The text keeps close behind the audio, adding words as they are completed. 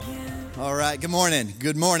All right, good morning.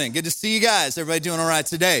 Good morning. Good to see you guys. Everybody doing all right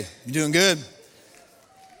today? You doing good?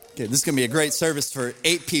 Okay, this is going to be a great service for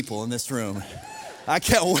 8 people in this room. I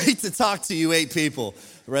can't wait to talk to you 8 people.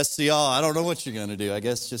 The rest of y'all, I don't know what you're going to do. I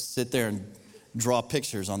guess just sit there and draw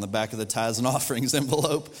pictures on the back of the tithes and offerings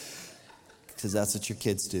envelope, because that's what your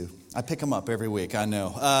kids do. I pick them up every week, I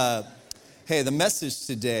know. Hey, the message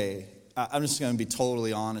today, I'm just going to be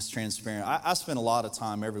totally honest, transparent. I spend a lot of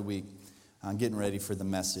time every week getting ready for the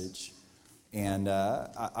message. And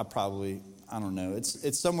I don't know,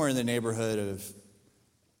 it's somewhere in the neighborhood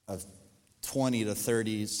of 20 to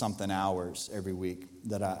 30 something hours every week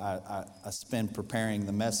that I spend preparing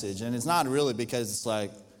the message. And it's not really because it's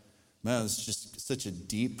like, man, it's just such a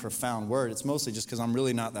deep, profound word. It's mostly just because I'm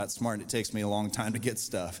really not that smart and it takes me a long time to get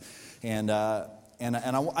stuff. And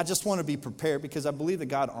I just want to be prepared because I believe that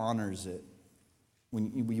God honors it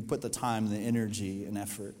when you put the time, the energy, and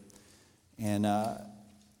effort.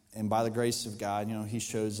 And by the grace of God, He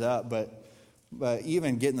shows up. But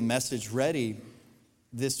even getting the message ready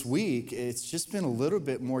this week, it's just been a little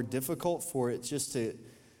bit more difficult for it just to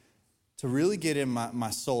really get in my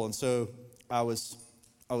soul. And so I was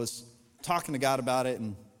talking to God about it,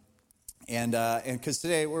 and because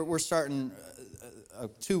today we're starting a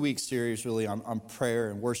 2-week series really on prayer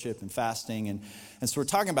and worship and fasting, and so we're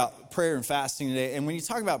talking about prayer and fasting today. And when you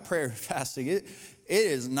talk about prayer and fasting, it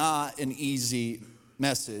is not an easy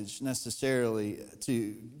message necessarily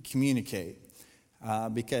to communicate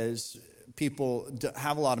because people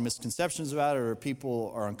have a lot of misconceptions about it, or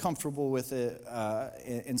people are uncomfortable with it.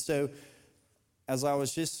 And so as I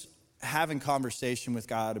was just having conversation with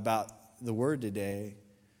God about the word today,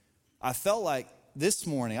 I felt like this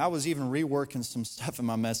morning, I was even reworking some stuff in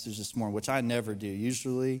my message this morning, which I never do.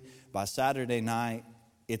 Usually by Saturday night,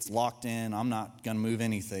 it's locked in. I'm not going to move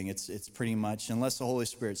anything. It's pretty much, unless the Holy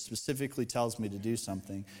Spirit specifically tells me to do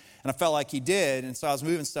something. And I felt like He did, and so I was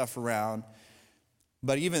moving stuff around.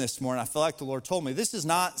 But even this morning, I felt like the Lord told me, this is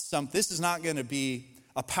not going to be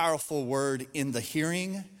a powerful word in the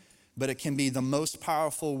hearing, but it can be the most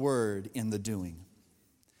powerful word in the doing.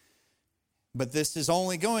 But this is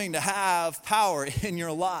only going to have power in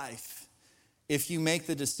your life if you make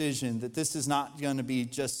the decision that this is not going to be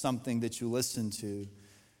just something that you listen to,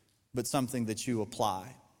 but something that you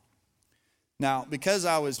apply. Now, because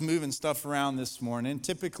I was moving stuff around this morning,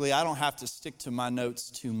 typically I don't have to stick to my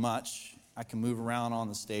notes too much. I can move around on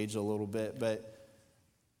the stage a little bit, but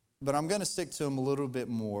I'm going to stick to them a little bit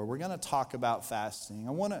more. We're going to talk about fasting.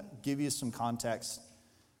 I want to give you some context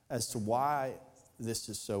as to why this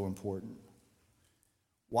is so important.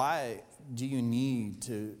 Why do you need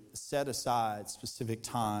to set aside specific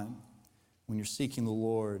time when you're seeking the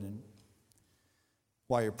Lord and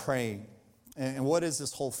while you're praying? And what is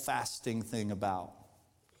this whole fasting thing about?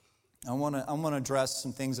 I want to address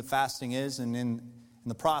some things that fasting is, and in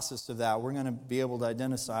the process of that, we're going to be able to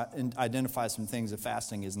identify some things that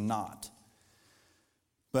fasting is not.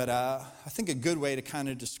 But I think a good way to kind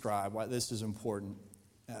of describe why this is important,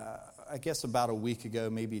 I guess about a week ago,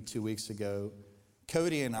 maybe 2 weeks ago,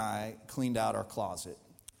 Cody and I cleaned out our closet,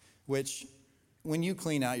 which when you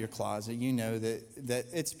clean out your closet, you know that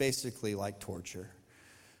it's basically like torture.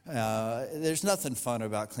 There's nothing fun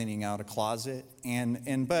about cleaning out a closet,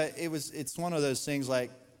 but it's one of those things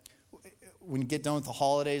like when you get done with the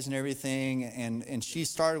holidays and everything, and she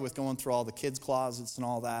started with going through all the kids' closets and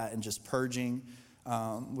all that and just purging,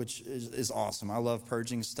 which is awesome. I love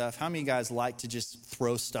purging stuff. How many of you guys like to just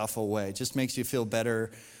throw stuff away? It just makes you feel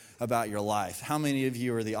better about your life. How many of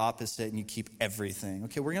you are the opposite and you keep everything?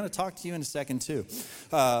 Okay, we're going to talk to you in a second too.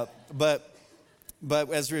 But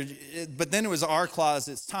then it was our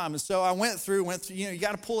closet's time. And so I went through, you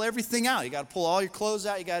got to pull everything out. You got to pull all your clothes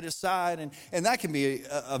out. You got to decide. And that can be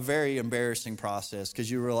a very embarrassing process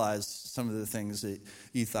because you realize some of the things that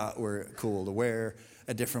you thought were cool to wear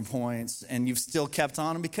at different points. And you've still kept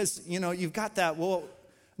on them because, you've got that, well,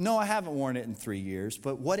 no, I haven't worn it in 3 years,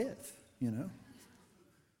 but what if,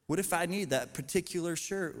 What if I need that particular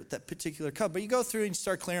shirt with that particular color? But you go through and you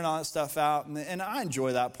start clearing all that stuff out, and I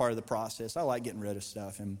enjoy that part of the process. I like getting rid of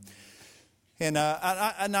stuff, and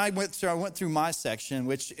I went through my section,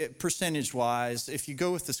 which percentage-wise, if you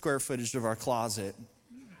go with the square footage of our closet,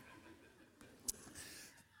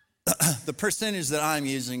 the percentage that I'm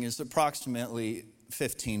using is approximately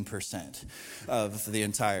 15% of the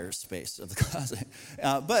entire space of the closet.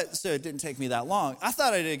 So it didn't take me that long. I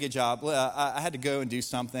thought I did a good job. I had to go and do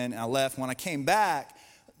something, and I left. When I came back,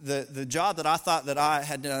 the job that I thought that I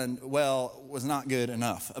had done well was not good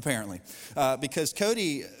enough, apparently, because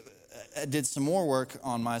Cody did some more work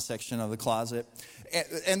on my section of the closet.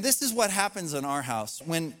 And this is what happens in our house.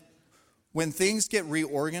 when things get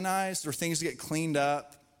reorganized or things get cleaned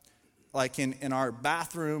up, like in our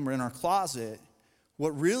bathroom or in our closet, what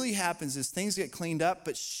really happens is things get cleaned up,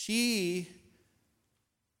 but she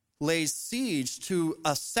lays siege to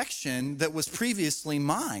a section that was previously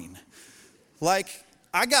mine. Like,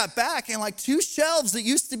 I got back and like 2 shelves that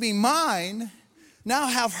used to be mine now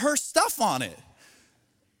have her stuff on it.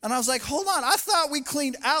 And I was like, hold on, I thought we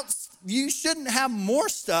cleaned out. You shouldn't have more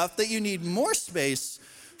stuff that you need more space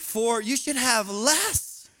for. You should have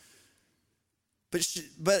less.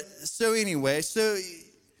 But so anyway, so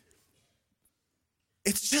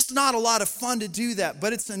it's just not a lot of fun to do that,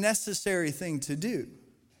 but it's a necessary thing to do.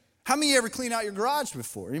 How many of you ever cleaned out your garage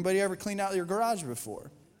before? Anybody ever cleaned out your garage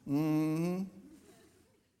before? Mm-hmm.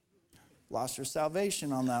 Lost your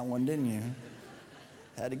salvation on that one, didn't you?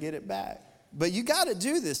 Had to get it back. But you got to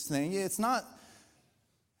do this thing. It's not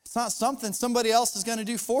something somebody else is going to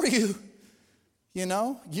do for you. You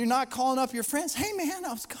know, you're not calling up your friends. Hey, man,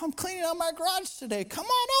 I'm cleaning out my garage today. Come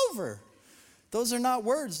on over. Those are not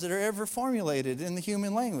words that are ever formulated in the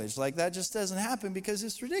human language. Like, that just doesn't happen because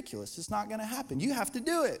it's ridiculous. It's not going to happen. You have to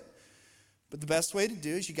do it. But the best way to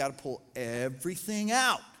do it is you got to pull everything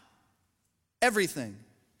out. Everything.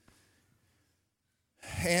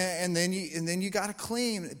 And then you got to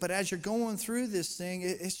clean. But as you're going through this thing,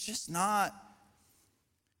 it's just not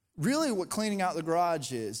really what cleaning out the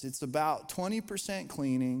garage is. It's about 20%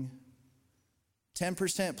 cleaning,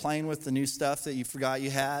 10% playing with the new stuff that you forgot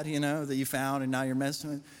you had, that you found and now you're messing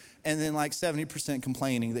with, and then like 70%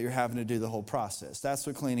 complaining that you're having to do the whole process. That's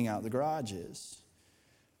what cleaning out the garage is.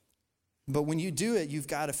 But when you do it, you've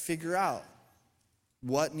got to figure out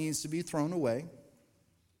what needs to be thrown away,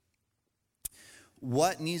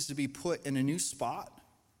 what needs to be put in a new spot,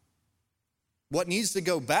 what needs to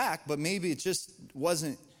go back, but maybe it just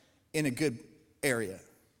wasn't in a good area.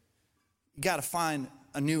 You got to find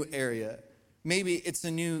a new area. Maybe it's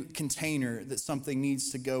a new container that something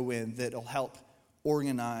needs to go in that'll help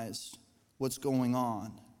organize what's going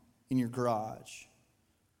on in your garage.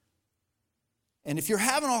 And if you're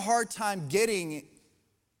having a hard time getting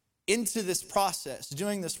into this process,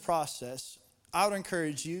 doing this process, I would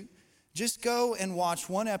encourage you, just go and watch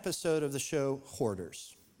one episode of the show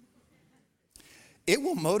Hoarders. It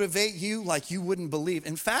will motivate you like you wouldn't believe.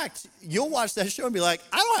 In fact, you'll watch that show and be like,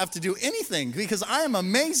 I don't have to do anything because I am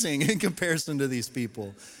amazing in comparison to these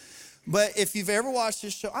people. But if you've ever watched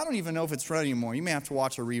this show, I don't even know if it's running anymore. You may have to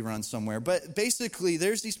watch a rerun somewhere. But basically,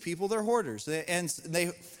 there's these people, they're hoarders. And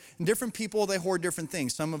different people, they hoard different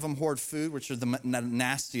things. Some of them hoard food, which are the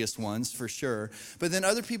nastiest ones for sure. But then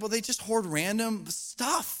other people, they just hoard random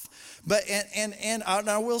stuff. But and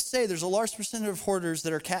I will say there's a large percentage of hoarders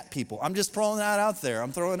that are cat people. I'm just throwing that out there.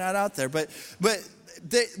 But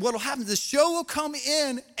what will happen, the show will come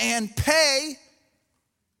in and pay.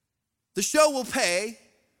 The show will pay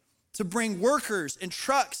to bring workers and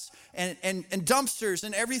trucks and dumpsters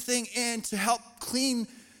and everything in to help clean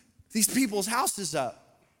these people's houses up.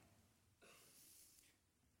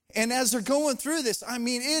 And as they're going through this, I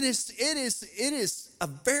mean, it is a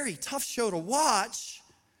very tough show to watch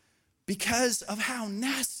because of how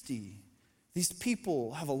nasty these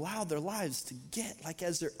people have allowed their lives to get. Like,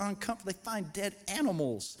 as they're uncomfortable, they find dead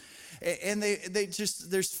animals, and they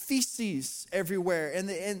just, there's feces everywhere, and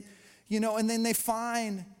then they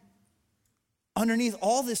find underneath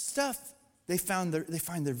all this stuff, they find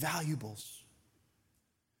their valuables.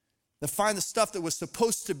 They find the stuff that was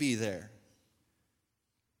supposed to be there.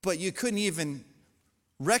 But you couldn't even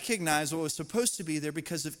recognize what was supposed to be there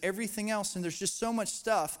because of everything else. And there's just so much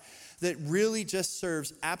stuff that really just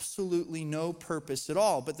serves absolutely no purpose at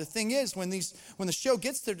all. But the thing is, when the show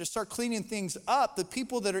gets there to start cleaning things up, the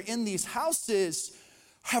people that are in these houses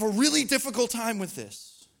have a really difficult time with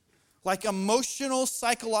this. Like emotional,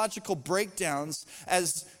 psychological breakdowns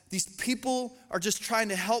as these people are just trying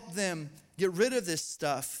to help them get rid of this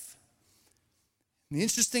stuff. And the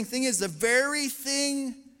interesting thing is, the very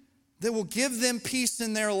thing that will give them peace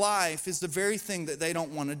in their life is the very thing that they don't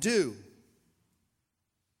want to do.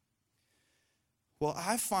 Well,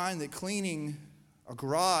 I find that cleaning a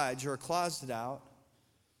garage or a closet out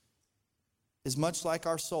is much like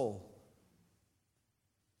our soul.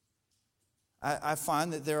 I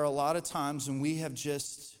find that there are a lot of times when we have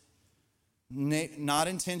just, not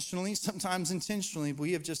intentionally, sometimes intentionally, but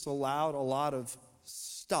we have just allowed a lot of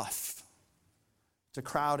stuff to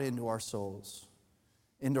crowd into our souls,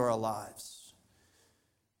 into our lives,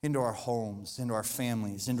 into our homes, into our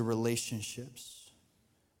families, into relationships.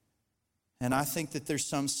 And I think that there's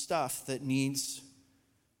some stuff that needs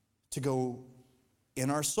to go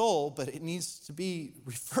in our soul, but it needs to be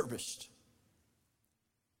refurbished.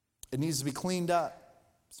 It needs to be cleaned up.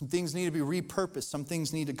 Some things need to be repurposed. Some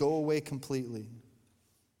things need to go away completely.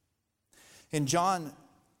 In John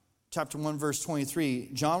chapter 1, verse 23,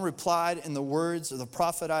 John replied in the words of the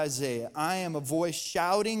prophet Isaiah, I am a voice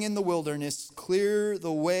shouting in the wilderness, clear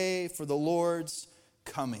the way for the Lord's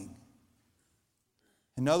coming.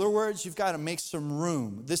 In other words, you've got to make some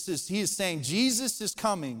room. He is saying Jesus is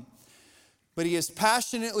coming, but he is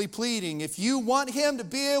passionately pleading, if you want him to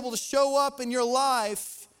be able to show up in your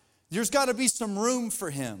life, there's got to be some room for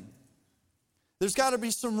him. There's got to be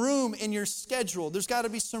some room in your schedule. There's got to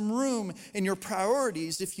be some room in your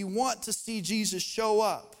priorities if you want to see Jesus show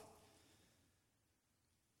up.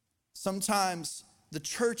 Sometimes the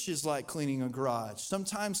church is like cleaning a garage.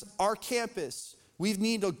 Sometimes our campus, we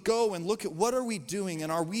need to go and look at what are we doing,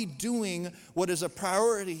 and are we doing what is a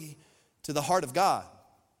priority to the heart of God?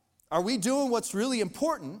 Are we doing what's really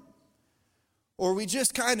important, or are we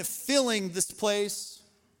just kind of filling this place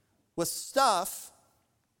with stuff,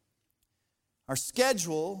 our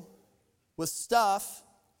schedule with stuff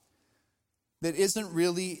that isn't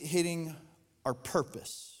really hitting our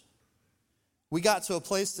purpose? We got to a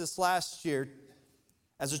place this last year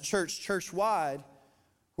as a church-wide,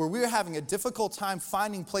 where we were having a difficult time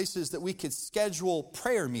finding places that we could schedule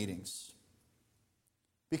prayer meetings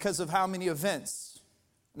because of how many events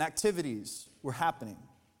and activities were happening.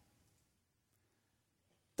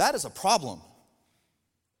 That is a problem.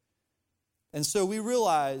 And so we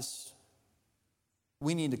realized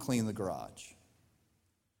we need to clean the garage.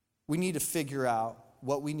 We need to figure out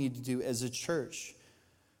what we need to do as a church.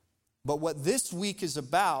 But what this week is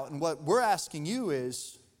about, and what we're asking you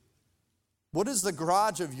is, what does the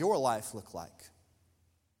garage of your life look like?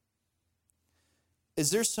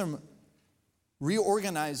 Is there some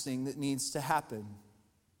reorganizing that needs to happen?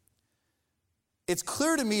 It's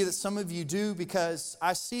clear to me that some of you do, because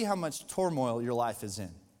I see how much turmoil your life is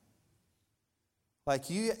in. Like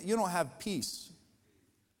you don't have peace.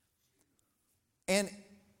 And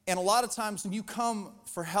a lot of times when you come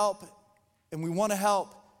for help and we want to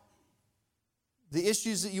help, the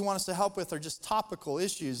issues that you want us to help with are just topical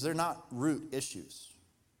issues. They're not root issues.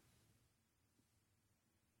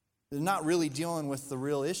 They're not really dealing with the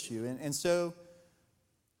real issue. And so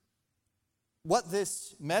what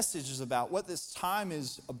this message is about, what this time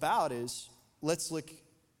is about, is let's look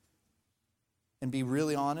and be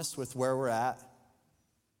really honest with where we're at.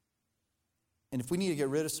 And if we need to get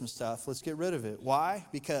rid of some stuff, let's get rid of it. Why?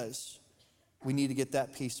 Because we need to get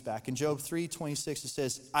that peace back. In Job 3:26, it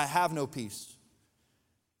says, I have no peace.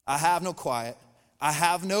 I have no quiet. I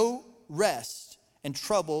have no rest, and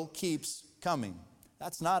trouble keeps coming.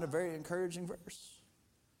 That's not a very encouraging verse.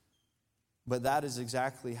 But that is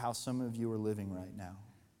exactly how some of you are living right now.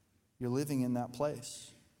 You're living in that place.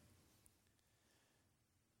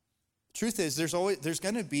 Truth is, there's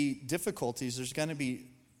going to be difficulties. There's going to be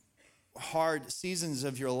hard seasons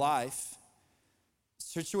of your life.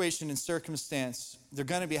 Situation and circumstance, they're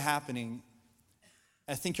going to be happening.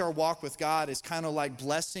 I think our walk with God is kind of like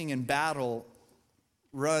blessing and battle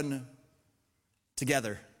run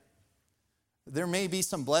together. There may be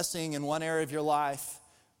some blessing in one area of your life,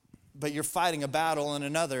 but you're fighting a battle in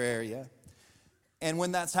another area. And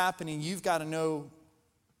when that's happening, you've got to know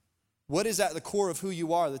what is at the core of who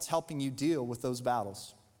you are that's helping you deal with those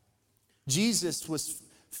battles. Jesus was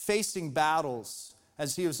facing battles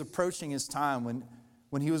as he was approaching his time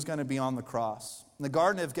when he was going to be on the cross. In the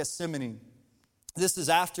Garden of Gethsemane, this is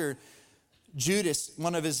after Judas,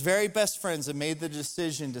 one of his very best friends, had made the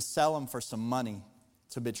decision to sell him for some money,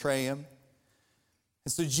 to betray him.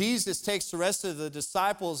 And so Jesus takes the rest of the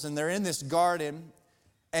disciples, and they're in this garden,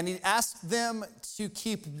 and he asks them to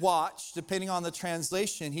keep watch. Depending on the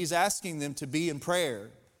translation, he's asking them to be in prayer.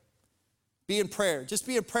 Be in prayer. Just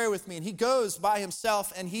be in prayer with me. And he goes by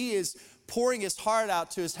himself, and he is pouring his heart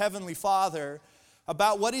out to his heavenly Father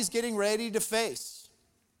about what he's getting ready to face.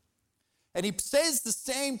 And he says the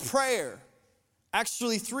same prayer,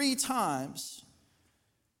 actually 3 times.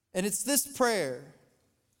 And it's this prayer.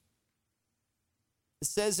 It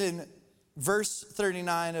says in verse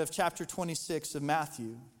 39 of chapter 26 of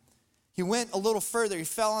Matthew, he went a little further. He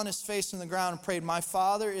fell on his face on the ground and prayed, my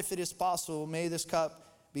Father, if it is possible, may this cup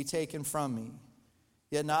be taken from me.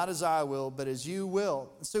 Yet not as I will, but as you will.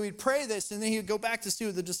 And so he'd pray this, and then he'd go back to see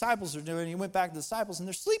what the disciples are doing. He went back to the disciples, and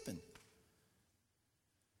they're sleeping.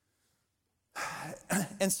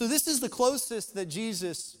 And so this is the closest that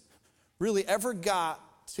Jesus really ever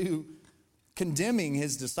got to condemning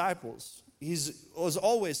his disciples. He was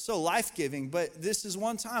always so life-giving, but this is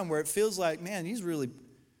one time where it feels like, man, he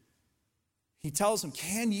tells them,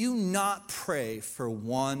 can you not pray for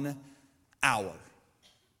 1 hour?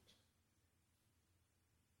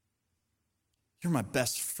 You're my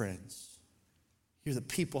best friends. You're the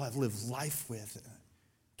people I've lived life with.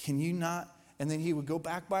 Can you not? And then he would go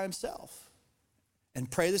back by himself and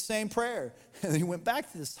pray the same prayer. And then he went back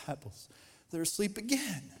to the disciples. They're asleep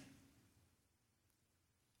again.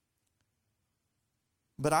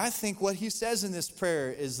 But I think what he says in this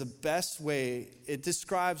prayer is the best way. It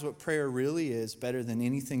describes what prayer really is better than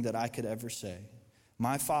anything that I could ever say.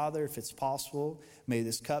 My Father, if it's possible, may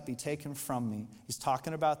this cup be taken from me. He's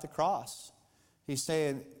talking about the cross. He's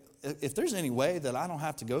saying, if there's any way that I don't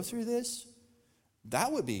have to go through this,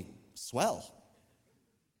 that would be swell.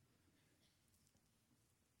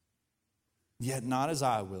 Yet not as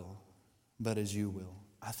I will, but as you will.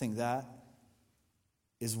 I think that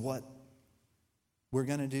is what we're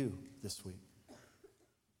going to do this week.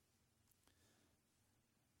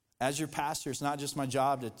 As your pastor, it's not just my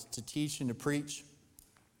job to teach and to preach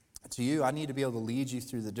to you. I need to be able to lead you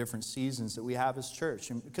through the different seasons that we have as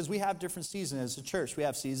church. And because we have different seasons as a church. We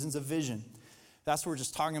have seasons of vision. That's where we're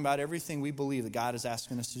just talking about everything we believe that God is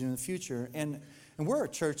asking us to do in the future. And we're a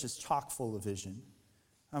church that's chock full of vision.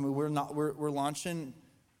 I mean, we're launching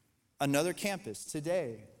another campus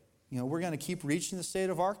today. You know, we're going to keep reaching the state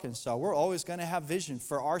of Arkansas. We're always going to have vision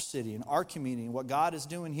for our city and our community and what God is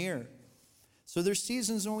doing here. So there's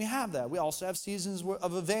seasons when we have that. We also have seasons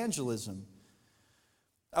of evangelism.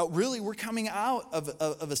 Really, we're coming out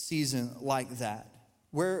of a season like that,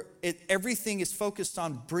 where everything is focused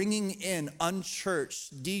on bringing in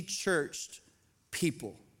unchurched, de-churched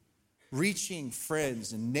people, reaching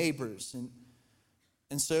friends and neighbors.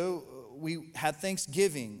 And so we had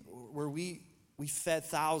Thanksgiving, where we fed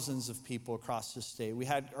thousands of people across the state. We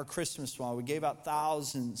had our Christmas one. We gave out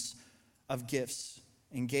thousands of gifts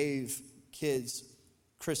and gave kids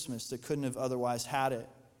Christmas that couldn't have otherwise had it.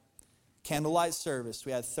 Candlelight service.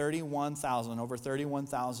 We had over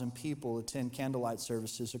 31,000 people attend candlelight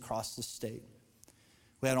services across the state.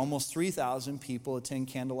 We had almost 3,000 people attend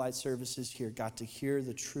candlelight services here, got to hear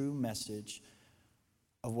the true message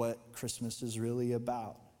of what Christmas is really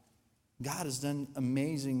about. God has done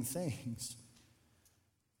amazing things.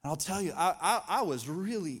 And I'll tell you, I was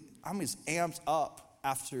amped up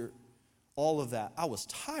after all of that. I was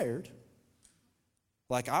tired.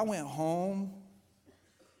 Like, I went home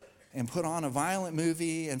and put on a violent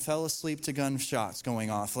movie and fell asleep to gunshots going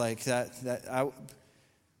off like that.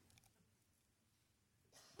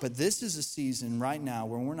 But this is a season right now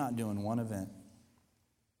where we're not doing one event.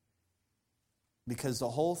 Because the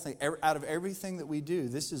whole thing, out of everything that we do,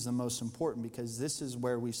 this is the most important, because this is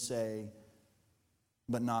where we say,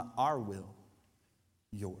 but not our will,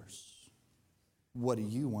 yours. What do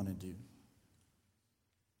you want to do?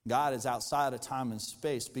 God is outside of time and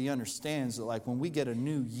space, but he understands that, like, when we get a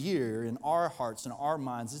new year in our hearts and our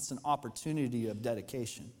minds, it's an opportunity of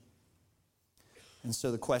dedication. And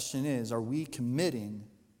so the question is, are we committing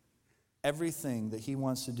everything that he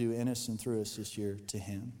wants to do in us and through us this year to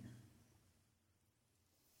him?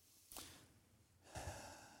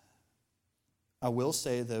 I will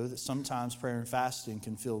say, though, that sometimes prayer and fasting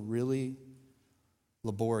can feel really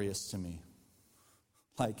laborious to me.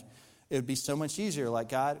 Like, it would be so much easier. Like,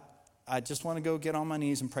 God, I just want to go get on my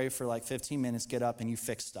knees and pray for like 15 minutes, get up, and you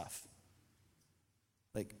fix stuff.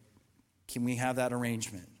 Like, can we have that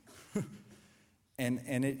arrangement?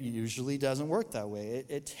 and it usually doesn't work that way.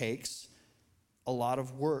 It takes a lot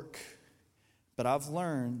of work. But I've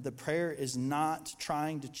learned that prayer is not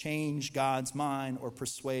trying to change God's mind or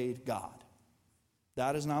persuade God.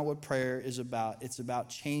 That is not what prayer is about. It's about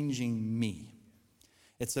changing me.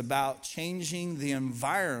 It's about changing the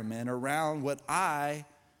environment around what I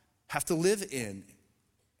have to live in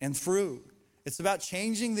and through. It's about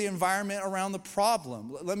changing the environment around the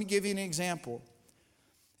problem. Let me give you an example.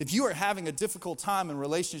 If you are having a difficult time in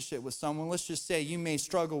relationship with someone, let's just say you may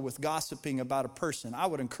struggle with gossiping about a person, I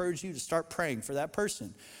would encourage you to start praying for that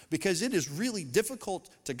person, because it is really difficult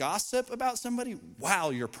to gossip about somebody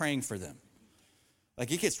while you're praying for them.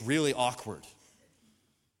 Like, it gets really awkward.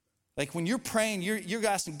 Like, when you're praying, you're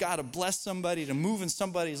asking God to bless somebody, to move in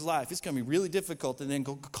somebody's life. It's going to be really difficult to then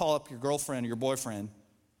go call up your girlfriend or your boyfriend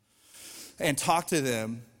and talk to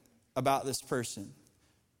them about this person.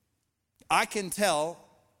 I can tell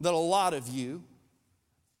that a lot of you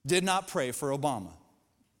did not pray for Obama.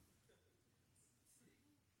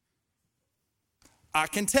 I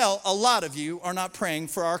can tell a lot of you are not praying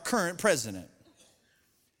for our current president.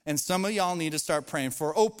 And some of y'all need to start praying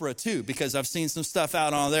for Oprah too, because I've seen some stuff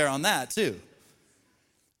out on there on that too.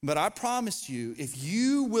 But I promise you, if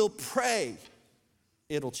you will pray,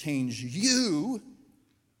 it'll change you.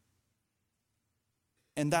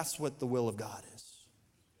 And that's what the will of God is.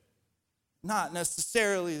 Not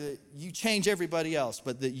necessarily that you change everybody else,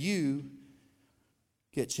 but that you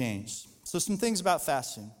get changed. So some things about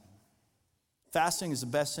fasting. Fasting is the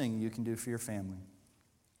best thing you can do for your family,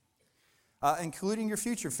 including your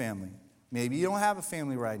future family. Maybe you don't have a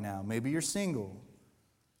family right now. Maybe you're single.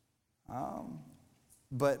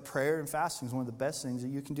 But prayer and fasting is one of the best things that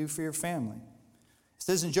you can do for your family. It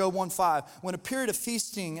says in Job 1:5, when a period of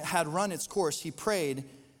feasting had run its course, he prayed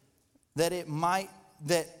that it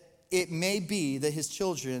may be that his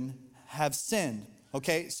children have sinned.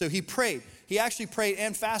 Okay, so he prayed. He actually prayed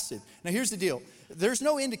and fasted. Now here's the deal. There's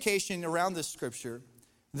no indication around this scripture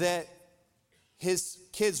that his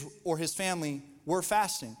kids or his family were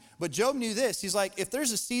fasting. But Job knew this. He's like, if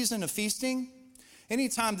there's a season of feasting,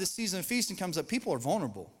 anytime this season of feasting comes up, people are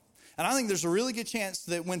vulnerable. And I think there's a really good chance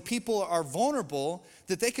that when people are vulnerable,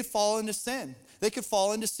 that they could fall into sin. They could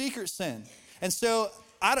fall into secret sin. And so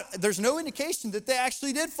there's no indication that they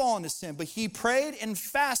actually did fall into sin. But he prayed and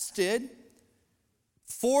fasted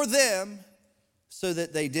for them so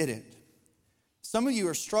that they didn't. Some of you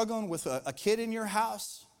are struggling with a kid in your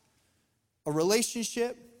house, a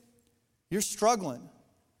relationship. You're struggling.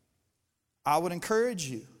 I would encourage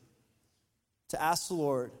you to ask the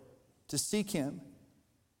Lord, to seek Him,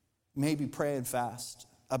 maybe pray and fast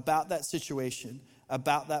about that situation,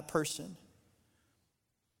 about that person.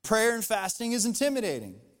 Prayer and fasting is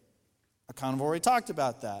intimidating. I kind of already talked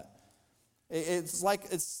about that.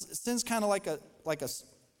 Sin's kind of like a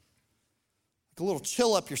little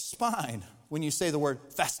chill up your spine when you say the word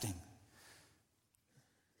fasting.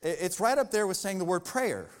 It's right up there with saying the word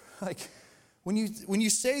prayer. Like when you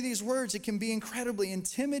say these words, it can be incredibly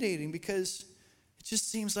intimidating because it just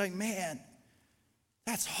seems like, man,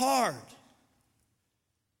 that's hard.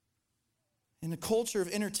 In a culture of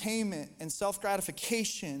entertainment and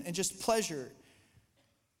self-gratification and just pleasure,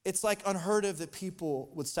 it's like unheard of that people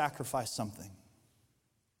would sacrifice something.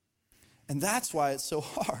 And that's why it's so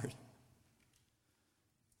hard.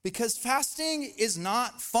 Because fasting is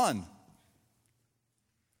not fun.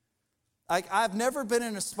 Like, I've never been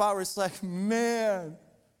in a spot where it's like, man,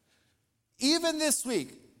 even this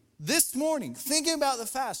week, this morning, thinking about the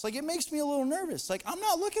fast, like it makes me a little nervous. Like, I'm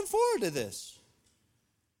not looking forward to this.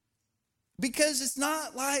 Because it's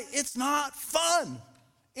not fun.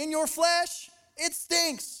 In your flesh, it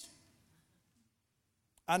stinks.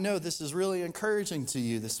 I know this is really encouraging to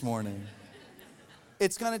you this morning.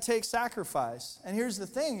 It's going to take sacrifice. And here's the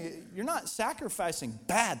thing, you're not sacrificing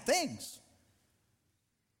bad things.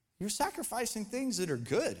 You're sacrificing things that are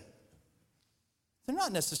good. They're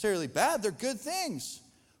not necessarily bad, they're good things.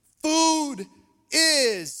 Food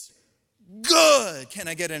is good. Can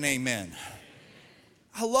I get an amen?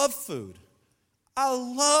 I love food. I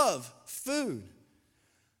love food.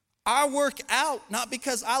 I work out not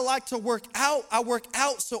because I like to work out. I work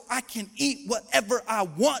out so I can eat whatever I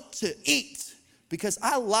want to eat because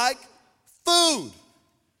I like food.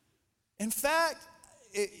 In fact,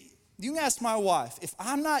 you can ask my wife, if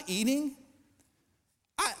I'm not eating,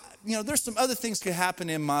 there's some other things could happen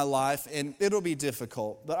in my life and it'll be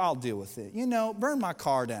difficult, but I'll deal with it. Burn my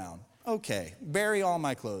car down. Okay, bury all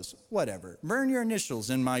my clothes, whatever. Burn your initials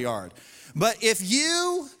in my yard. But if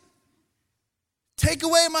you take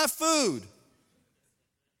away my food,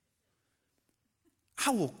 I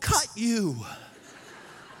will cut you.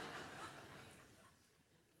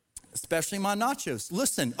 Especially my nachos.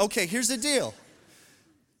 Listen, okay, here's the deal.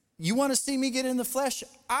 You want to see me get in the flesh?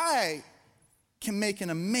 I can make an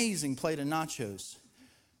amazing plate of nachos.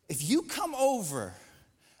 If you come over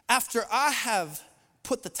after I have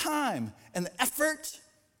put the time and the effort,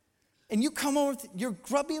 and you come over with your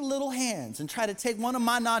grubby little hands and try to take one of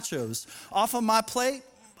my nachos off of my plate,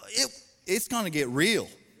 it's going to get real.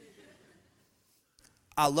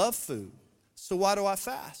 I love food. So why do I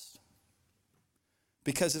fast?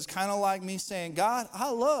 Because it's kind of like me saying, God, I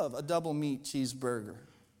love a double meat cheeseburger.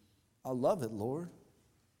 I love it, Lord.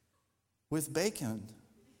 With bacon,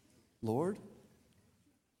 Lord.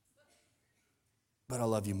 But I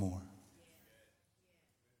love you more.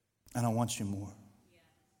 And I want you more.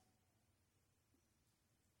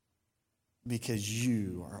 Because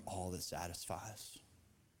you are all that satisfies.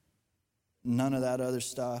 None of that other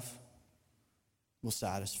stuff will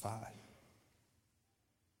satisfy.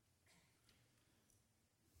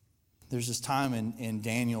 There's this time in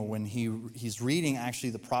Daniel when he's reading actually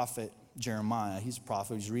the prophet Jeremiah. He's a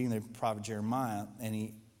prophet. He's reading the prophet Jeremiah, and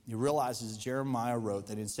he realizes Jeremiah wrote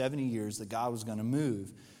that in 70 years that God was going to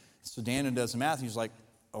move. So Daniel does the math, and he's like,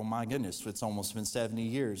 oh my goodness, it's almost been 70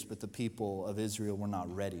 years, but the people of Israel were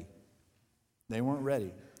not ready. They weren't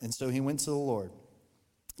ready. And so he went to the Lord.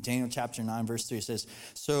 Daniel chapter 9, verse 3 says,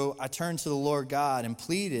 "So I turned to the Lord God and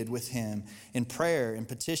pleaded with him in prayer and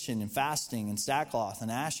petition and fasting and sackcloth and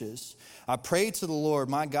ashes. I prayed to the Lord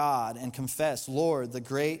my God and confessed, Lord, the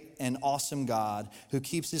great and awesome God who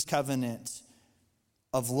keeps his covenant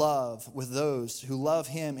of love with those who love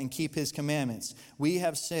him and keep his commandments. We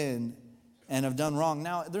have sinned and have done wrong."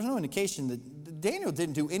 Now, there's no indication that Daniel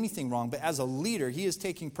didn't do anything wrong, but as a leader, he is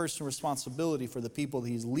taking personal responsibility for the people that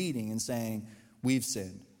he's leading and saying, we've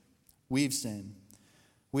sinned. We've sinned.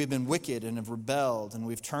 We've been wicked and have rebelled, and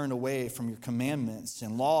we've turned away from your commandments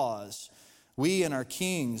and laws. We and our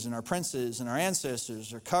kings and our princes and our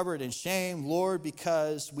ancestors are covered in shame, Lord,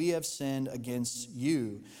 because we have sinned against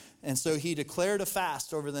you. And so he declared a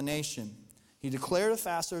fast over the nation. He declared a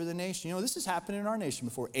fast over the nation. You know, this has happened in our nation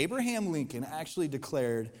before. Abraham Lincoln actually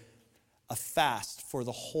declared a fast for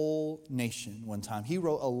the whole nation one time. He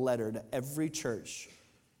wrote a letter to every church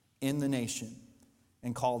in the nation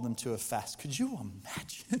and called them to a fast. Could you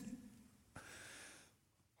imagine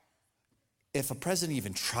if a president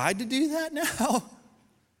even tried to do that now?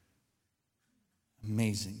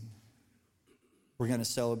 Amazing. We're going to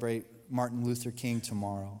celebrate Martin Luther King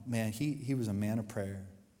tomorrow. Man, he was a man of prayer.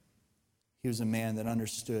 He was a man that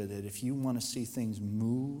understood that if you want to see things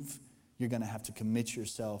move, you're going to have to commit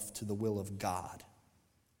yourself to the will of God.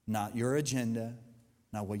 Not your agenda,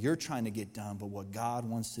 not what you're trying to get done, but what God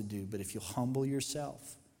wants to do. But if you humble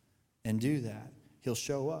yourself and do that, he'll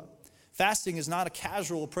show up. Fasting is not a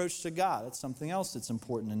casual approach to God. It's something else that's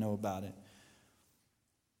important to know about it.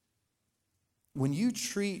 When you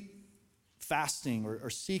treat fasting or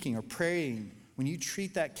seeking or praying, when you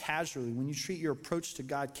treat that casually, when you treat your approach to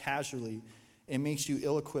God casually, it makes you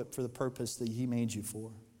ill-equipped for the purpose that he made you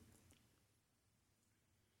for.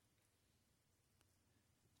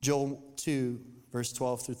 Joel 2, verse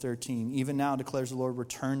 12 through 13. "Even now, declares the Lord,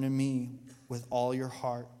 return to me with all your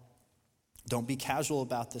heart. Don't be casual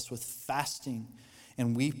about this with fasting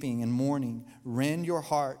and weeping and mourning. Rend your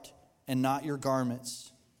heart and not your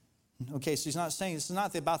garments." Okay, so he's not saying, this is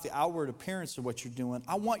not about the outward appearance of what you're doing.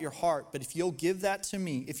 I want your heart, but if you'll give that to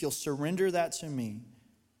me, if you'll surrender that to me,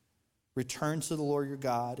 return to the Lord your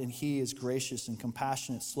God, and he is gracious and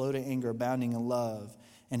compassionate, slow to anger, abounding in love,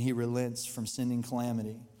 and he relents from sending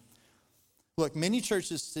calamity. Look, many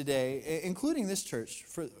churches today, including this church,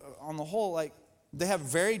 on the whole, they have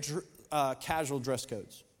very casual dress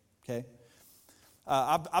codes, okay?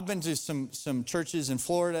 I've been to some churches in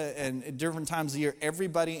Florida, and at different times of the year,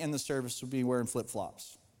 everybody in the service will be wearing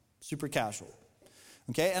flip-flops. Super casual.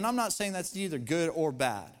 Okay? And I'm not saying that's either good or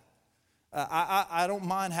bad. I don't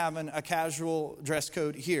mind having a casual dress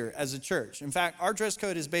code here as a church. In fact, our dress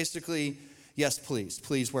code is basically, yes, please.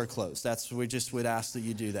 Please wear clothes. We just would ask that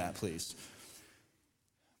you do that, please.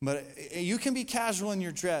 But you can be casual in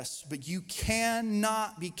your dress, but you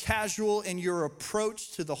cannot be casual in your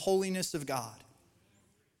approach to the holiness of God.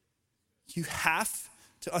 You have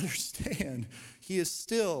to understand he is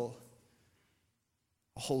still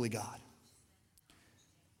a holy God.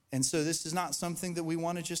 And so this is not something that we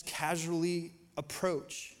want to just casually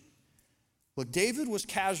approach. Look, David was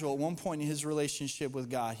casual at one point in his relationship with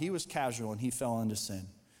God. He was casual and he fell into sin.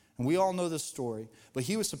 And we all know this story. But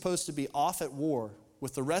he was supposed to be off at war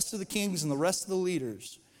with the rest of the kings and the rest of the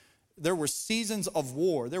leaders. There were seasons of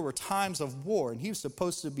war. There were times of war. And he was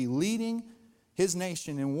supposed to be leading his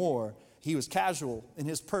nation in war. He was casual in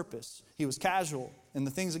his purpose. He was casual in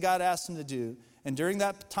the things that God asked him to do. And during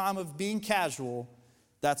that time of being casual,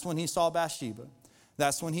 that's when he saw Bathsheba.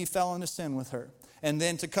 That's when he fell into sin with her. And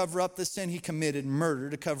then to cover up the sin, he committed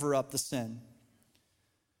murder to cover up the sin.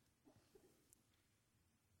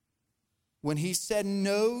 When he said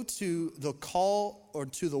no to the call or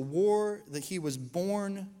to the war that he was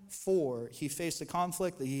born for, he faced a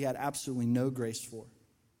conflict that he had absolutely no grace for.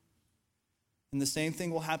 And the same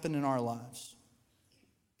thing will happen in our lives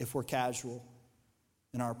if we're casual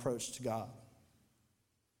in our approach to God.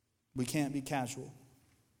 We can't be casual.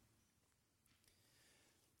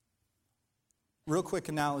 Real quick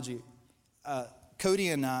analogy. Cody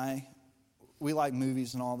and I, we like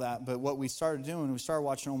movies and all that, but what we started doing, we started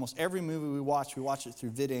watching almost every movie we watch it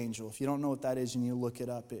through VidAngel. If you don't know what that is, you need to look it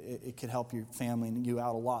up. It could help your family and you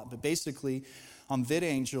out a lot. But basically, on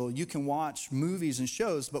VidAngel, you can watch movies and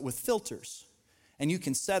shows, but with filters. And you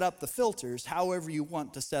can set up the filters however you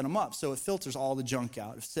want to set them up. So it filters all the junk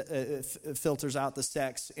out. It filters out the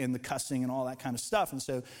sex and the cussing and all that kind of stuff.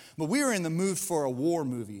 But we were in the mood for a war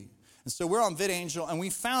movie. And so we're on VidAngel, and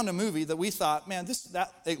we found a movie that we thought, man,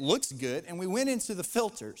 it looks good. And we went into the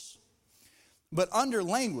filters. But under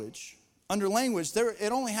language,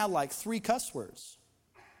 it only had like 3 cuss words.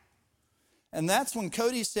 And that's when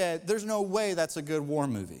Cody said, there's no way that's a good war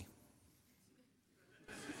movie.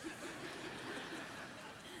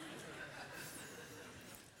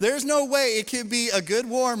 There's no way it could be a good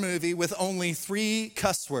war movie with only 3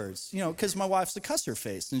 cuss words. You know, because my wife's a cusser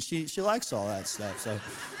face, and she likes all that stuff. So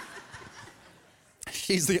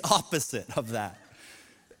she's the opposite of that.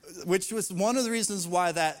 Which was one of the reasons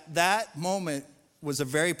why that moment was a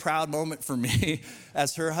very proud moment for me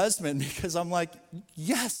as her husband, because I'm like,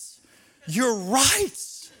 yes, you're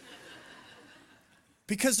right.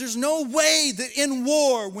 Because there's no way that in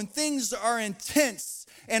war, when things are intense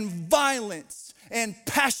and violent and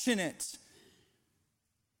passionate,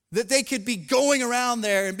 that they could be going around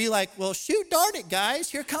there and be like, well, shoot, darn it,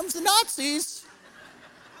 guys, here comes the Nazis.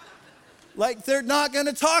 Like, they're not going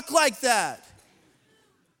to talk like that.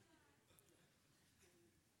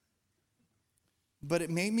 But it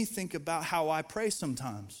made me think about how I pray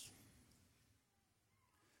sometimes.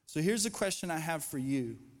 So here's a question I have for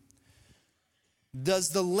you. Does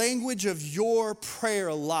the language of your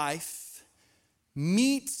prayer life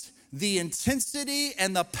meet the intensity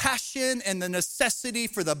and the passion and the necessity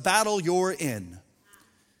for the battle you're in?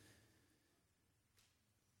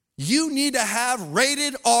 You need to have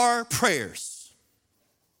rated R prayers.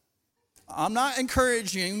 I'm not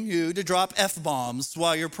encouraging you to drop F-bombs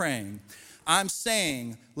while you're praying. I'm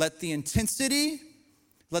saying let the intensity,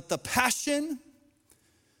 let the passion,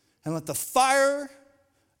 and let the fire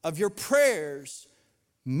of your prayers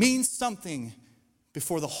mean something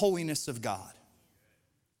before the holiness of God.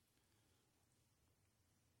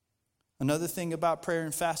 Another thing about prayer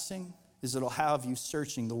and fasting is it'll have you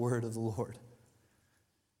searching the word of the Lord.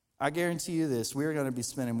 I guarantee you this, we're going to be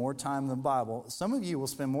spending more time in the Bible. Some of you will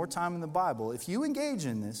spend more time in the Bible. If you engage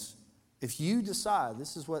in this, if you decide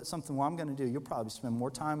this is something I'm going to do, you'll probably spend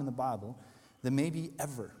more time in the Bible than maybe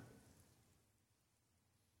ever.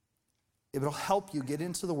 It will help you get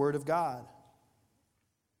into the Word of God.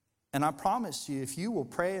 And I promise you, if you will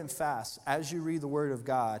pray and fast as you read the Word of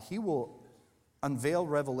God, He will unveil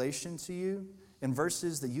revelation to you in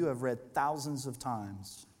verses that you have read thousands of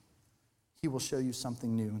times. He will show you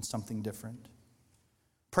something new and something different.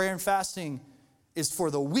 Prayer and fasting is for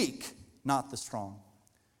the weak, not the strong.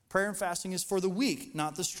 Prayer and fasting is for the weak,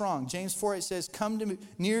 not the strong. James 4:8 says, come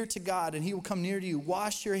near to God, and He will come near to you.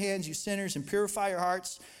 Wash your hands, you sinners, and purify your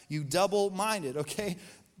hearts, you double-minded. Okay,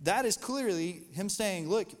 that is clearly Him saying,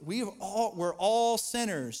 look, we're all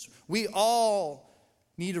sinners. We all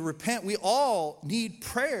need to repent. We all need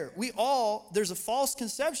prayer. There's a false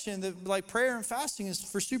conception that like prayer and fasting is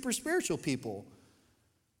for super spiritual people.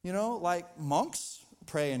 You know, like monks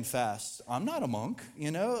pray and fast. I'm not a monk,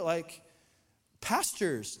 you know, like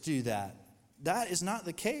pastors do that. That is not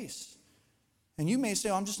the case. And you may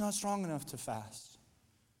say, I'm just not strong enough to fast.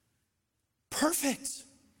 Perfect.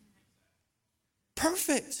 And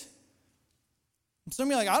some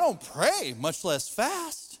of you are like, I don't pray, much less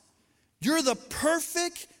fast. You're the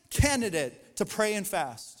perfect candidate to pray and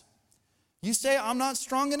fast. You say, I'm not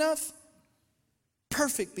strong enough?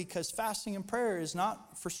 Perfect, because fasting and prayer is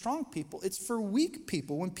not for strong people. It's for weak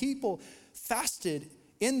people. When people fasted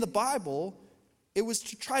in the Bible, it was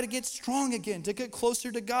to try to get strong again, to get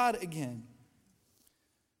closer to God again,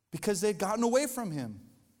 because they'd gotten away from Him.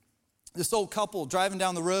 This old couple driving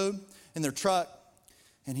down the road in their truck,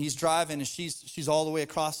 and he's driving, and she's all the way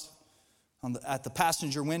across at the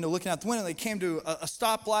passenger window, looking out the window. They came to a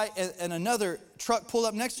stoplight, and another truck pulled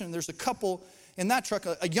up next to them. There's a couple in that truck,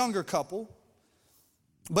 a younger couple.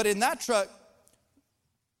 But in that truck,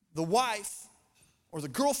 the wife or the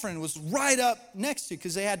girlfriend was right up next to,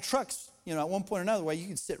 because they had trucks, you know, at one point or another, where you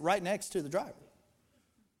could sit right next to the driver,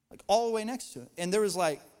 like all the way next to it. And there was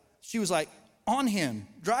like, she was like on him,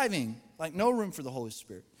 driving, like no room for the Holy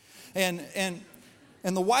Spirit. And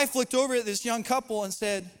the wife looked over at this young couple and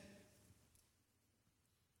said,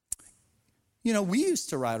 you know, we used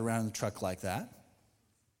to ride around in the truck like that.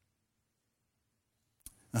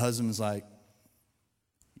 The husband's like,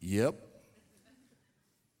 yep.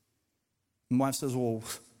 And the wife says, well,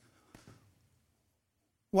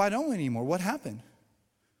 why don't we anymore? What happened?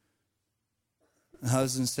 The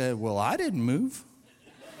husband said, well, I didn't move.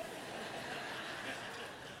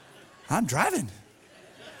 I'm driving.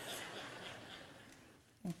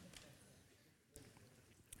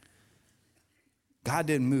 God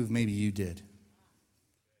didn't move. Maybe you did.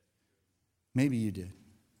 Maybe you did.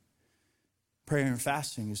 Prayer and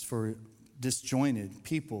fasting is for disjointed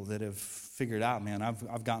people that have figured out, man,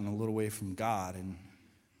 I've gotten a little away from God, and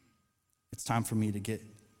it's time for me to get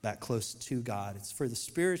that close to God. It's for the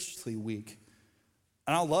spiritually weak.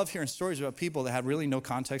 And I love hearing stories about people that had really no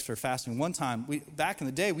context for fasting. One time, back in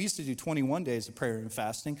the day, we used to do 21 days of prayer and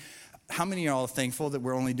fasting. How many of y'all are thankful that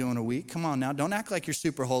we're only doing a week? Come on now, don't act like you're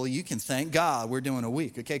super holy. You can thank God we're doing a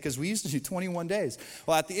week, okay? Because we used to do 21 days.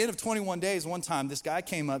 Well, at the end of 21 days, one time, this guy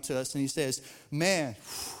came up to us and he says, man,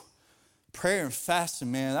 prayer and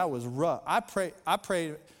fasting, man, that was rough. I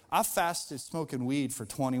fasted smoking weed for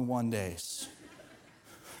 21 days.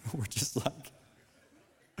 We're just like,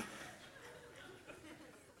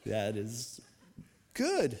 that is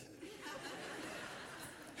good.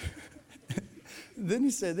 Then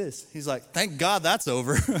he said this. He's like, thank God that's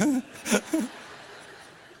over.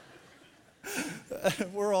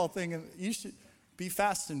 We're all thinking, you should be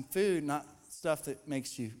fasting food, not stuff that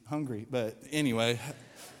makes you hungry. But anyway.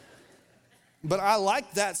 But I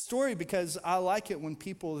like that story because I like it when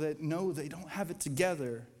people that know they don't have it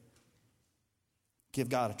together give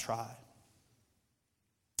God a try.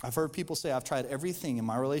 I've heard people say, I've tried everything in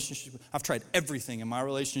my relationship. I've tried everything in my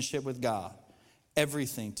relationship with God.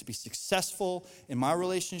 Everything to be successful in my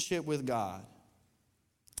relationship with God.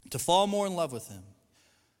 To fall more in love with Him.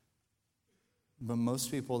 But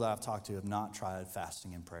most people that I've talked to have not tried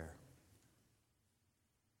fasting and prayer.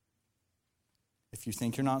 If you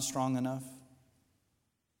think you're not strong enough,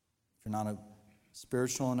 if you're not a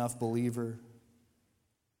spiritual enough believer,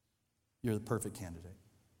 you're the perfect candidate.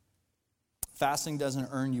 Fasting doesn't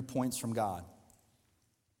earn you points from God.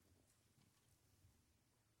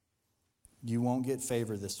 You won't get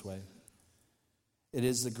favor this way. It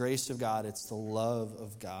is the grace of God. It's the love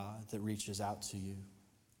of God that reaches out to you.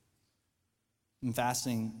 And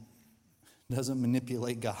fasting doesn't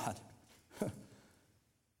manipulate God.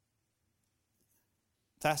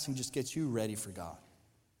 Fasting just gets you ready for God,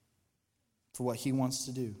 for what He wants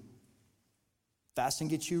to do. Fasting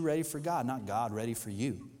gets you ready for God, not God ready for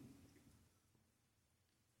you.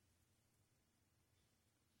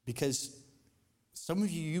 Because some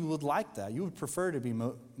of you would like that. You would prefer to be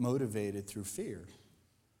motivated through fear.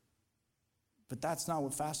 But that's not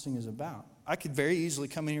what fasting is about. I could very easily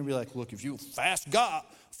come in here and be like, look, if you fast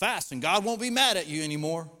and God won't be mad at you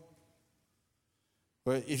anymore.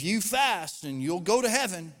 But if you fast and you'll go to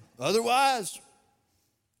heaven, otherwise,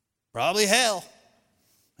 probably hell.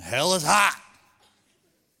 Hell is hot.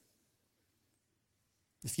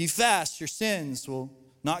 If you fast, your sins will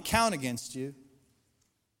not count against you.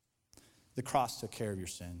 The cross took care of your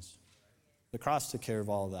sins. The cross took care of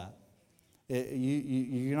all that.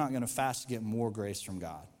 You're not going to fast to get more grace from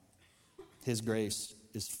God. His grace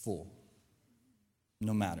is full,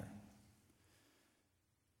 no matter.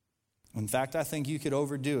 In fact, I think you could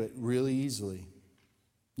overdo it really easily.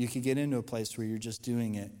 You could get into a place where you're just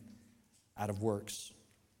doing it out of works.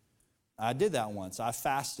 I did that once. I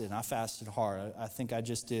fasted hard. I think I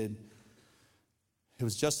just did. It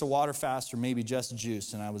was just a water fast or maybe just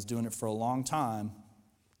juice, and I was doing it for a long time.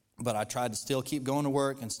 But I tried to still keep going to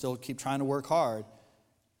work and still keep trying to work hard.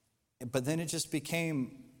 But then it just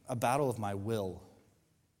became a battle of my will,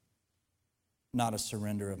 not a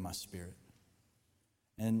surrender of my spirit.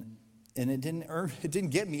 And it didn't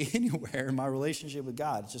get me anywhere in my relationship with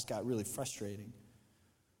God. It just got really frustrating.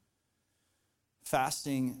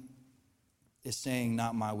 Fasting is saying,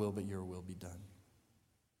 not my will, but your will be done.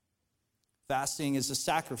 Fasting is a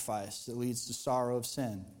sacrifice that leads to sorrow of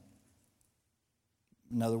sin.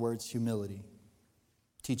 In other words, humility,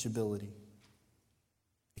 teachability.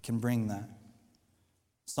 It can bring that.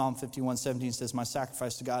 Psalm 51:17 says, my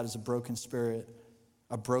sacrifice to God is a broken spirit,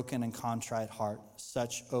 a broken and contrite heart.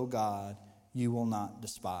 Such, O God, you will not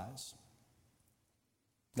despise.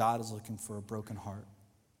 God is looking for a broken heart,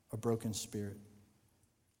 a broken spirit.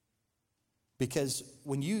 Because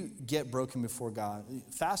when you get broken before God,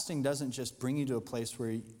 fasting doesn't just bring you to a place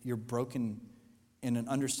where you're broken in an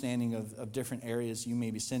understanding of different areas you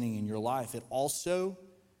may be sinning in your life. It also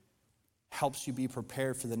helps you be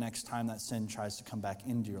prepared for the next time that sin tries to come back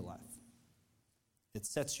into your life. It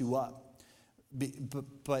sets you up.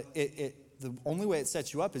 But the only way it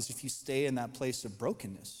sets you up is if you stay in that place of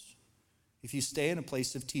brokenness. If you stay in a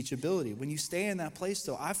place of teachability. When you stay in that place,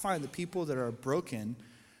 though, I find that people that are broken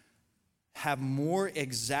have more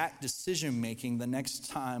exact decision making the next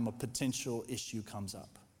time a potential issue comes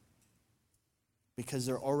up. Because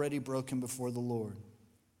they're already broken before the Lord.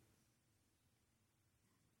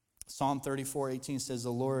 Psalm 34:18 says, the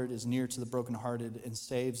Lord is near to the brokenhearted and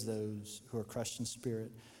saves those who are crushed in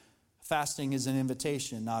spirit. Fasting is an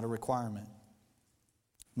invitation, not a requirement.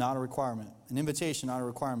 Not a requirement. An invitation, not a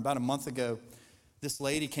requirement. About a month ago, this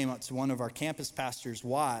lady came up to one of our campus pastors'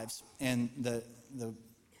 wives, and the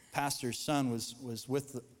pastor's son was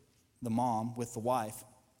with the mom, with the wife.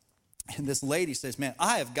 And this lady says, man,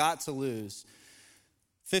 I have got to lose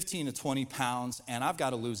 15 to 20 pounds, and I've got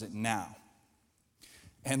to lose it now.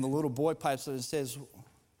 And the little boy pipes up and says,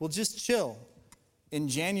 Well, just chill. In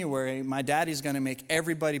January, my daddy's going to make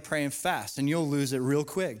everybody pray and fast, and you'll lose it real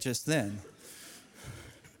quick just then.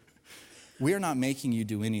 We are not making you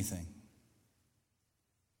do anything.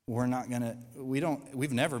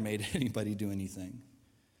 We've never made anybody do anything.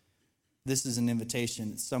 This is an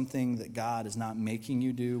invitation. It's something that God is not making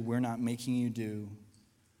you do. We're not making you do.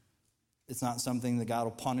 It's not something that God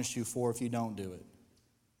will punish you for if you don't do it.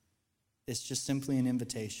 It's just simply an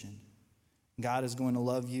invitation. God is going to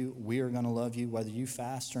love you. We are going to love you whether you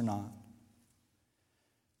fast or not.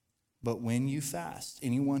 But when you fast,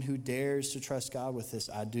 anyone who dares to trust God with this,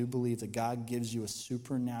 I do believe that God gives you a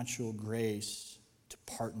supernatural grace to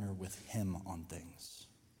partner with him on things.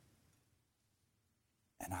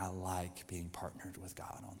 And I like being partnered with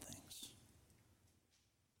God on things.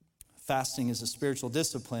 Fasting is a spiritual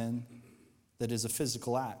discipline that is a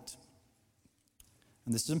physical act.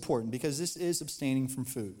 And this is important because this is abstaining from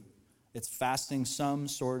food. It's fasting some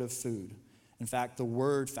sort of food. In fact, the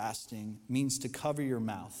word fasting means to cover your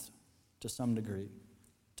mouth to some degree,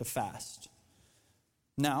 to fast.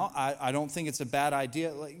 Now, I don't think it's a bad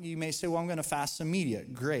idea. Like you may say, well, I'm going to fast some media.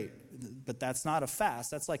 Great. But that's not a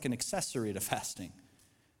fast. That's like an accessory to fasting.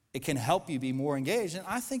 It can help you be more engaged. And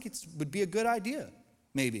I think it would be a good idea,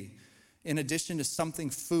 maybe, in addition to something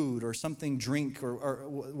food or something drink or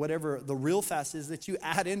whatever the real fast is that you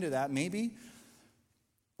add into that, maybe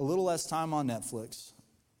a little less time on Netflix,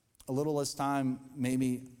 a little less time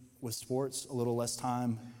maybe with sports, a little less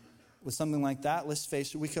time with something like that. Let's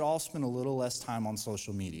face it, we could all spend a little less time on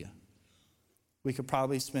social media. We could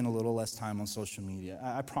probably spend a little less time on social media.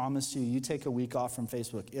 I promise you take a week off from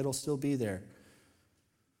Facebook, it'll still be there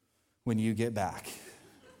when you get back.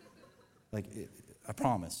 I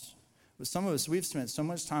promise. But some of us, we've spent so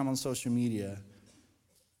much time on social media.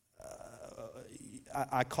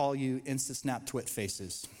 I call you Insta-Snap twit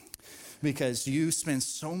faces because you spend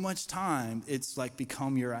so much time, it's like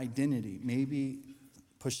become your identity. Maybe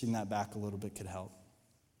pushing that back a little bit could help.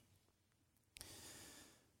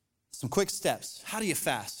 Some quick steps. How do you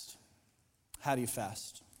fast? How do you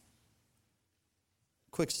fast?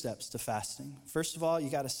 Quick steps to fasting. First of all, you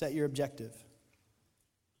got to set your objective.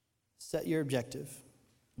 Set your objective.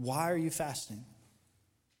 Why are you fasting?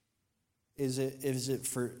 Is it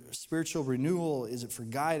for spiritual renewal? Is it for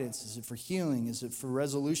guidance? Is it for healing? Is it for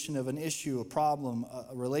resolution of an issue, a problem,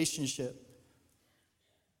 a relationship?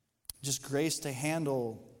 Just grace to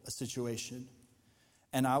handle a situation.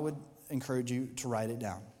 And I would encourage you to write it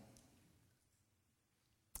down.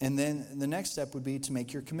 And then the next step would be to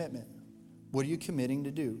make your commitment. What are you committing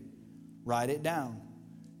to do? Write it down.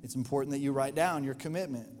 It's important that you write down your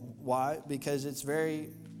commitment. Why? Because it's very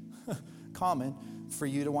common for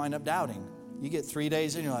you to wind up doubting. You get 3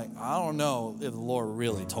 days in, you're like, I don't know if the Lord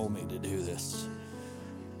really told me to do this.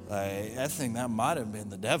 I think that might have been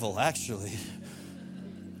the devil, actually.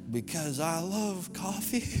 Because I love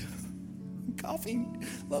coffee. Coffee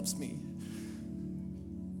loves me.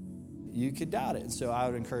 You could doubt it. So I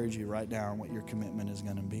would encourage you to write down what your commitment is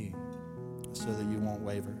going to be so that you won't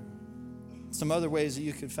waver. Some other ways that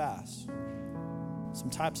you could fast. Some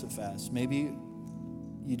types of fast. Maybe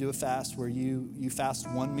you do a fast where you fast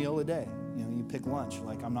one meal a day. You pick lunch.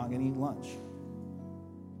 Like, I'm not going to eat lunch.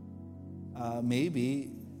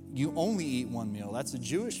 Maybe you only eat one meal. That's a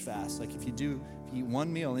Jewish fast. Like if you eat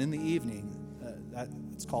one meal in the evening,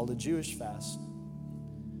 it's called a Jewish fast.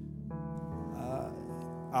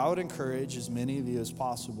 I would encourage as many of you as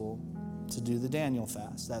possible to do the Daniel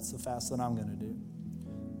fast. That's the fast that I'm going to do.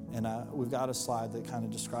 And we've got a slide that kind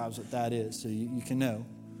of describes what that is so you can know.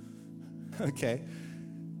 Okay.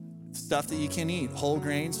 Stuff that you can eat: whole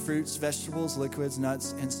grains, fruits, vegetables, liquids,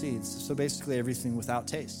 nuts, and seeds. So basically everything without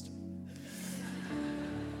taste.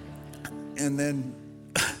 And then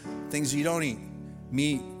things you don't eat: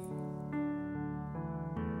 meat,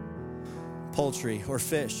 poultry or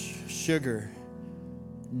fish, sugar,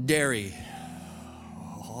 dairy.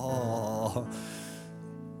 Oh,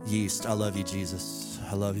 yeast. I love you, Jesus.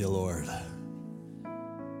 I love you, Lord.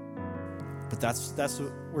 But that's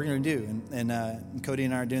what we're going to do, and Cody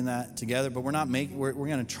and I are doing that together. But we're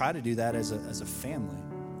going to try to do that as a family,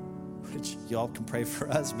 which y'all can pray for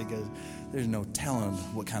us because there's no telling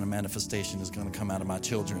what kind of manifestation is going to come out of my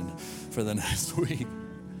children for the next week.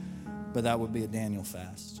 But that would be a Daniel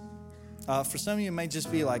fast. For some of you, it may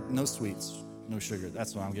just be like no sweets, no sugar.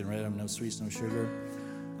 That's what I'm getting rid of. No sweets, no sugar.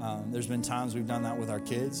 There's been times we've done that with our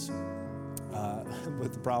kids,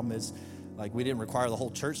 but the problem is, like, we didn't require the whole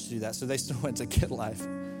church to do that, so they still went to Kid Life,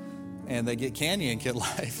 and they get candy in Kid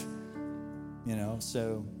Life,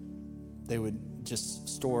 so they would just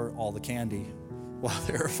store all the candy while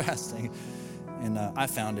they were fasting, and I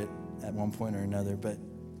found it at one point or another, but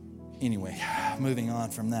Anyway, moving on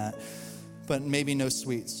from that. But maybe no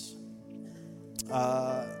sweets.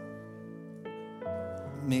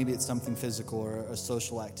 Maybe it's something physical or a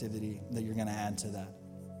social activity that you're going to add to that.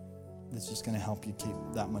 That's just going to help you keep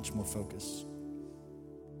that much more focus.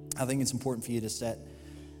 I think it's important for you to set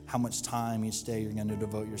how much time each day you're going to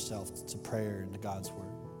devote yourself to prayer and to God's word.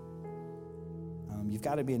 You've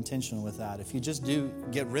got to be intentional with that. If you just do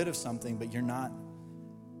get rid of something, but you're not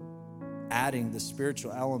adding the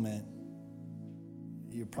spiritual element,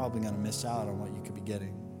 you're probably going to miss out on what you could be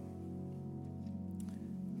getting.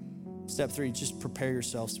 Step 3, just prepare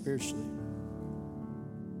yourself spiritually.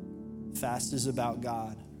 Fast is about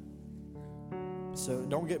God. So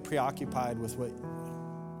don't get preoccupied with what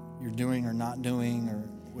you're doing or not doing, or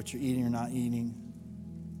what you're eating or not eating,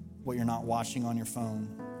 what you're not watching on your phone.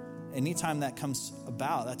 Anytime that comes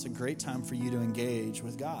about, that's a great time for you to engage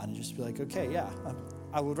with God and just be like, okay, yeah,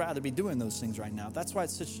 I would rather be doing those things right now. That's why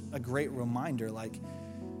it's such a great reminder.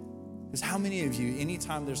 Because how many of you,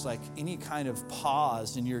 anytime there's any kind of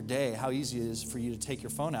pause in your day, how easy it is for you to take your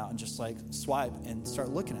phone out and just swipe and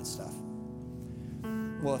start looking at stuff.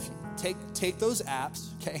 Well, if you take those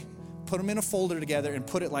apps, okay, put them in a folder together and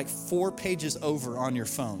put it 4 pages over on your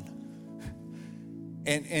phone.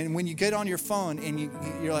 And when you get on your phone and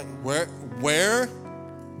you're like, where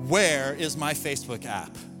is my Facebook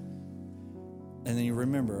app? And then you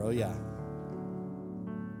remember, oh yeah,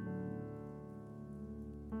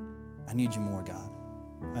 I need you more, God.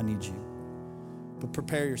 I need you. But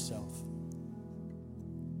prepare yourself.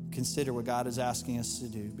 Consider what God is asking us to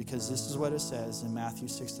do, because this is what it says in Matthew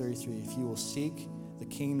 6:33. If you will seek the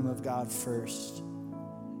kingdom of God first,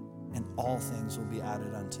 and all things will be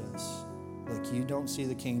added unto us. You don't see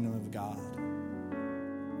the kingdom of God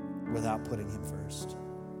without putting him first,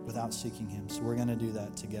 without seeking him. So we're going to do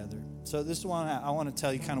that together. So this is one I want to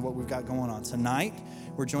tell you kind of what we've got going on. Tonight,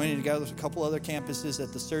 we're joining together with a couple other campuses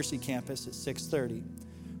at the Searcy campus at 6:30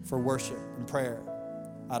 for worship and prayer.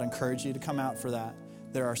 I'd encourage you to come out for that.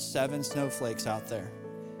 There are 7 snowflakes out there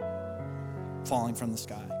falling from the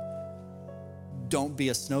sky. Don't be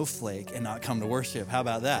a snowflake and not come to worship. How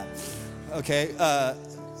about that? Okay,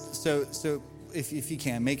 so if you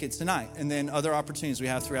can, make it tonight. And then other opportunities we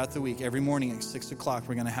have throughout the week. Every morning at 6 o'clock,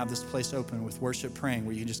 we're going to have this place open with worship praying,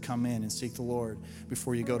 where you just come in and seek the Lord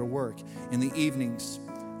before you go to work. In the evenings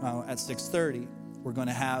at 6:30, we're going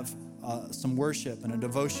to have some worship and a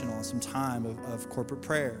devotional and some time of corporate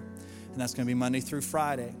prayer. And that's going to be Monday through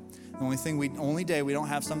Friday. The only day we don't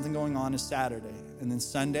have something going on is Saturday. And then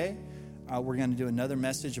Sunday, we're going to do another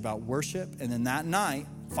message about worship. And then that night,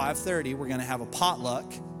 5:30, we're going to have a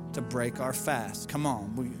potluck to break our fast. Come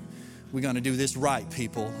on. We're going to do this right,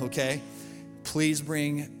 people, okay? Please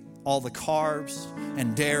bring all the carbs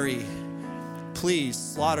and dairy. Please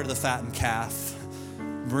slaughter the fattened calf.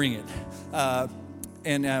 Bring it.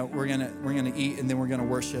 And we're gonna eat, and then we're gonna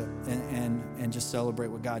worship and just celebrate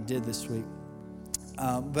what God did this week.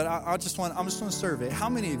 But I'm just want to survey. How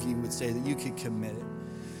many of you would say that you could commit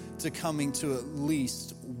to coming to at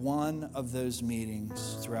least one of those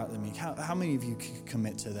meetings throughout the week? How many of you could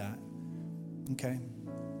commit to that? Okay,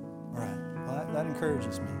 all right. Well, that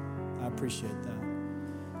encourages me. I appreciate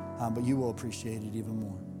that. But you will appreciate it even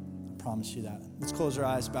more. I promise you that. Let's close our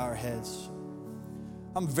eyes, bow our heads.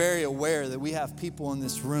 I'm very aware that we have people in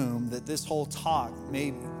this room that this whole talk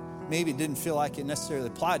maybe it didn't feel like it necessarily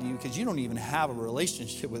applied to you, because you don't even have a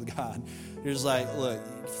relationship with God. You're just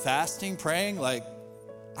look, fasting, praying,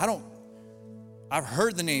 I've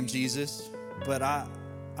heard the name Jesus, but I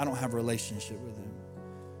don't have a relationship with him.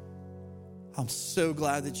 I'm so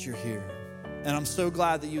glad that you're here. And I'm so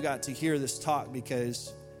glad that you got to hear this talk,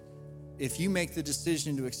 because if you make the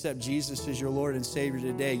decision to accept Jesus as your Lord and Savior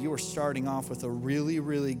today, you are starting off with a really,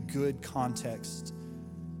 really good context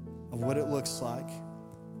of what it looks like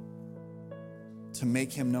to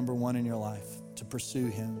make him number one in your life, to pursue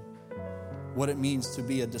him, what it means to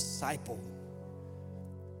be a disciple.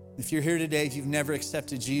 If you're here today, if you've never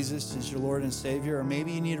accepted Jesus as your Lord and Savior, or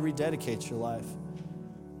maybe you need to rededicate your life,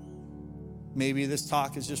 maybe this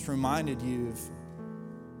talk has just reminded you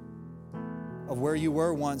of where you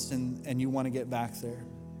were once, and you want to get back there,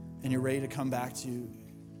 and you're ready to come back to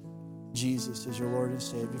Jesus as your Lord and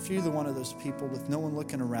Savior. If you're one of those people with no one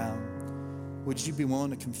looking around, would you be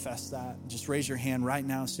willing to confess that? Just raise your hand right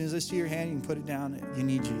now. As soon as I see your hand, you can put it down. You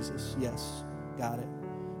need Jesus. Yes, got it.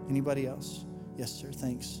 Anybody else? Yes, sir.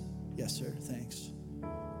 Thanks. Yes, sir. Thanks.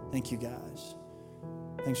 Thank you, guys.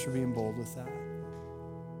 Thanks for being bold with that.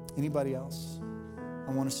 Anybody else?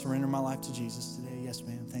 I want to surrender my life to Jesus today. Yes,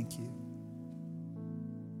 ma'am. Thank you.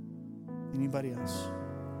 Anybody else?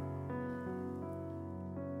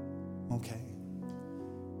 Okay.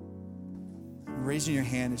 Raising your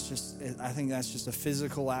hand, I think that's just a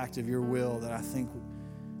physical act of your will that I think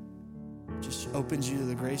just opens you to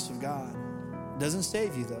the grace of God. It doesn't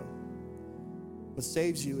save you though. What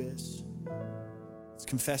saves you is it's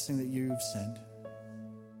confessing that you've sinned.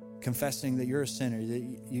 Confessing that you're a sinner,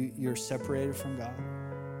 that you're separated from God.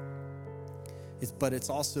 But it's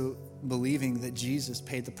also believing that Jesus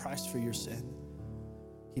paid the price for your sin.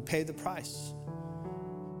 He paid the price.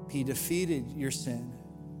 He defeated your sin.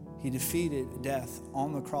 He defeated death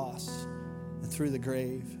on the cross and through the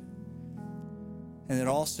grave. And it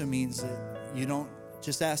also means that you don't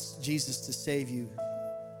just ask Jesus to save you,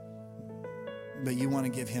 but you want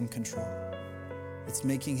to give him control. It's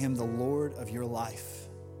making him the Lord of your life.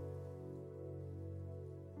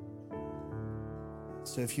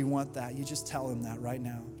 So if you want that, you just tell him that right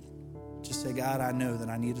now. Just say, God, I know that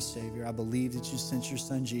I need a Savior. I believe that you sent your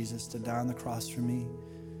son Jesus to die on the cross for me.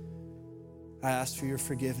 I ask for your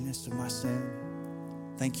forgiveness of my sin.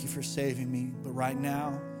 Thank you for saving me. But right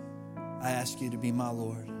now, I ask you to be my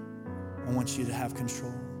Lord. I want you to have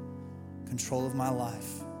control of my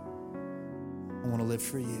life. I want to live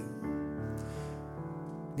for you.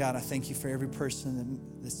 God, I thank you for every person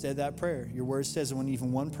that said that prayer. Your word says that when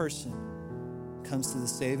even one person comes to the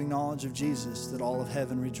saving knowledge of Jesus, that all of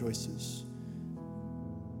heaven rejoices.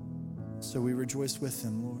 So we rejoice with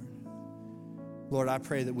them, Lord. Lord, I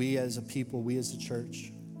pray that we as a people, we as a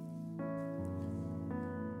church,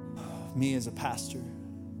 me as a pastor,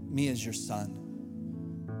 me as your son,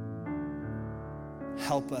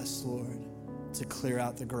 help us, Lord, to clear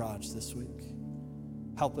out the garage this week.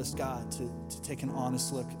 Help us, God, to take an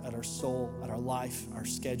honest look at our soul, at our life, our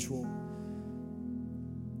schedule.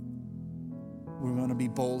 We're going to be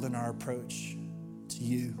bold in our approach to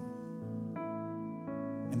you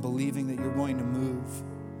and believing that you're going to move.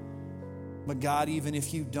 But God, even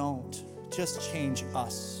if you don't, just change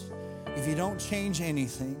us. If you don't change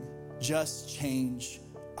anything, just change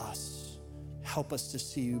us. Help us to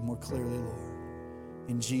see you more clearly, Lord.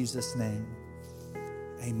 In Jesus' name,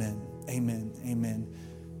 amen, amen, amen.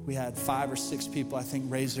 We had 5 or 6 people, I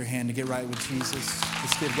think, raise their hand to get right with Jesus.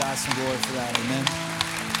 Let's give God some glory for that, amen.